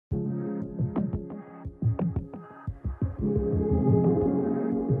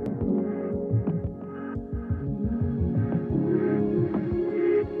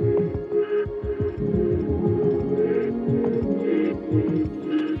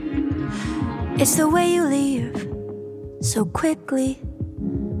It's the way you leave so quickly,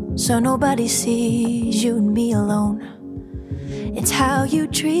 so nobody sees you and me alone. It's how you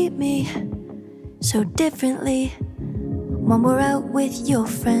treat me so differently when we're out with your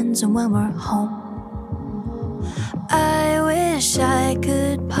friends and when we're home. I wish I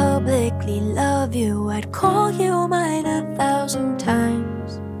could publicly love you. I'd call you mine 1,000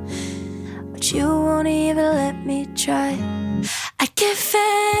 times, but you won't even let me try. I'd give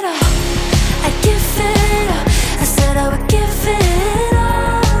it all, I'd give it all. I said I would give it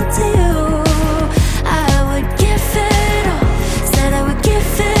all to you. I would give it all, said I would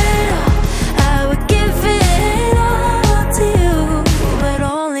give it all. I would give it all to you, but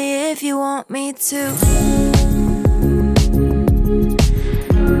only if you want me to.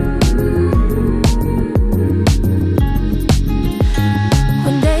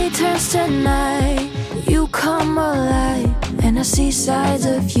 Tonight, you come alive, and I see sides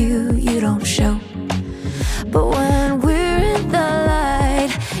of you you don't show. But when we're in the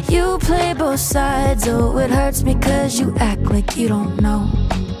light, you play both sides. Oh, it hurts me 'cause you act like you don't know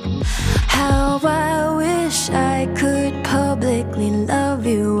how I wish I could publicly love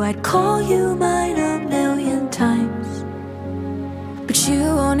you. I'd call you mine 1,000,000 times, but you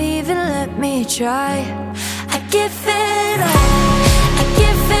won't even let me try. I'd give it all, I'd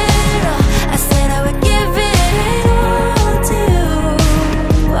give it all. I said I would give it all to you.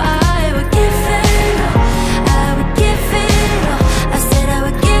 I would give it all, I would give it all. I said I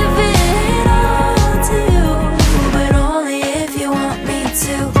would give it all to you, but only if you want me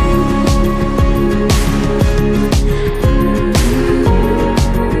to.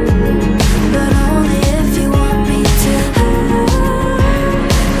 But only if you want me to.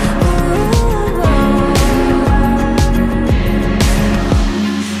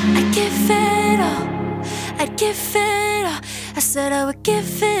 I'd give it all. I said I would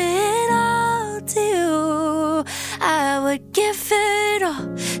give it all to you. I would give it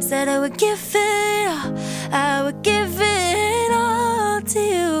all. Said I would give it all. I would give it all to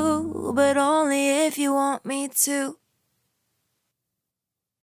you, but only if you want me to.